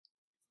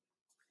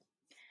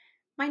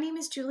My name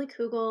is Julie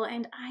Kugel,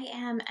 and I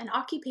am an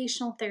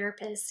occupational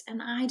therapist,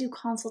 and I do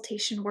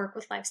consultation work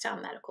with Lifestyle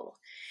Medical.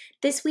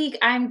 This week,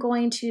 I'm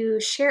going to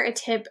share a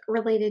tip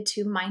related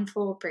to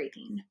mindful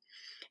breathing.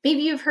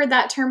 Maybe you've heard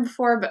that term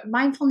before, but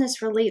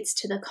mindfulness relates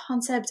to the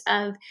concept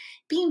of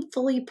being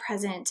fully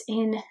present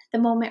in the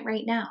moment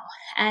right now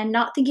and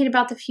not thinking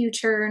about the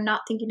future,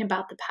 not thinking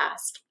about the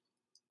past.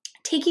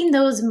 Taking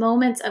those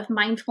moments of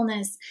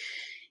mindfulness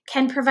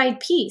can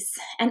provide peace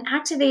and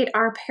activate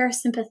our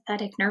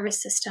parasympathetic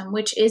nervous system,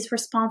 which is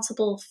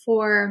responsible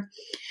for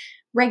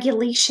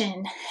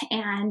regulation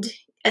and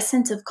a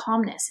sense of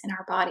calmness in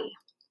our body.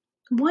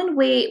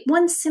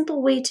 One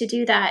simple way to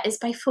do that is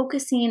by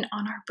focusing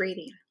on our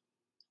breathing.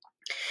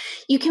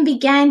 You can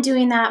begin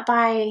doing that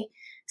by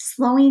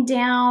slowing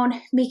down,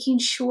 making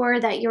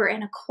sure that you're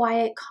in a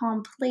quiet,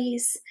 calm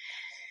place.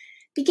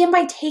 Begin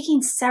by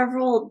taking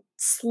several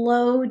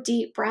slow,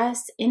 deep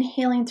breaths,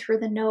 inhaling through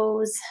the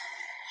nose,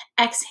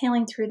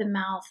 exhaling through the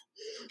mouth.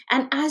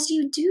 And as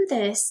you do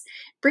this,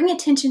 bring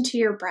attention to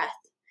your breath.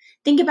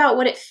 Think about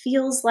what it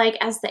feels like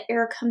as the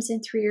air comes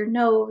in through your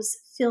nose,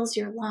 fills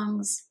your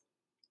lungs,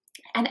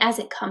 and as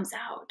it comes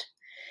out.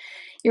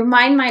 Your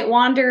mind might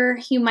wander.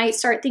 You might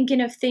start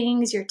thinking of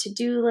things, your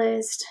to-do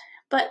list,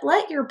 but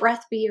let your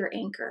breath be your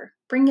anchor.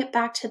 Bring it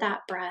back to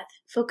that breath.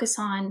 Focus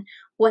on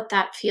what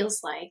that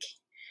feels like.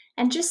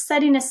 And just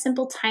setting a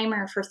simple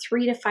timer for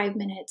 3 to 5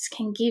 minutes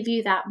can give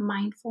you that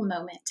mindful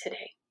moment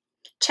today.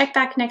 Check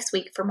back next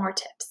week for more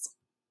tips.